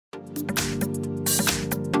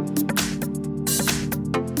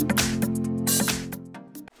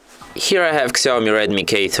Here I have XIAOMI Redmi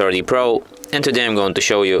K30 Pro, and today I'm going to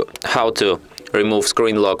show you how to remove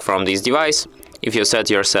screen lock from this device if you set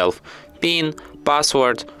yourself PIN,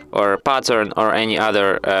 password or pattern or any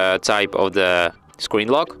other type of the screen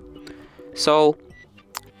lock.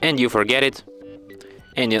 And you forget it,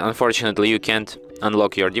 and unfortunately you can't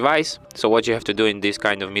unlock your device. So what you have to do in this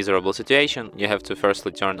kind of miserable situation, you have to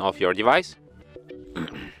firstly turn off your device.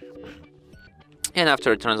 And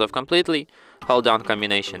after it turns off completely, hold down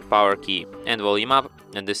combination power key and volume up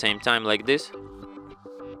at the same time like this.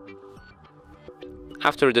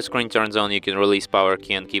 After the screen turns on, you can release power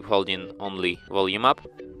key and keep holding only volume up.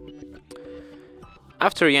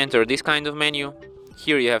 After you enter this kind of menu,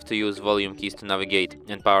 here you have to use volume keys to navigate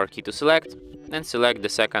and power key to select, then select the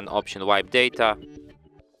second option, wipe data,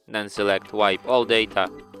 then select wipe all data,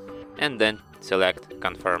 and then select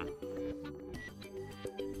confirm.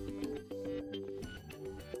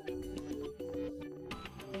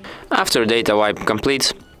 After data wipe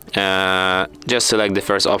completes, just select the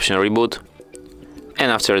first option, reboot,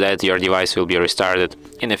 and after that your device will be restarted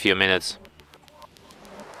in a few minutes.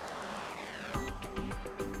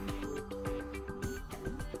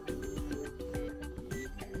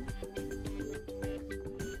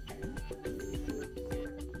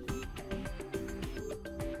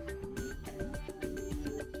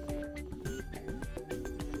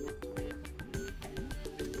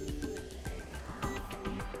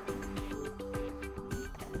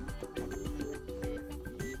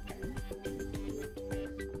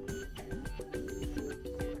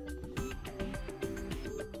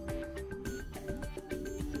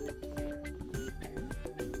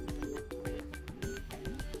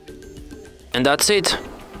 And that's it.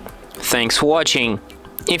 Thanks for watching.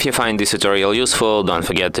 If you find this tutorial useful, don't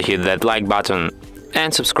forget to hit that like button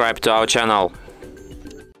and subscribe to our channel.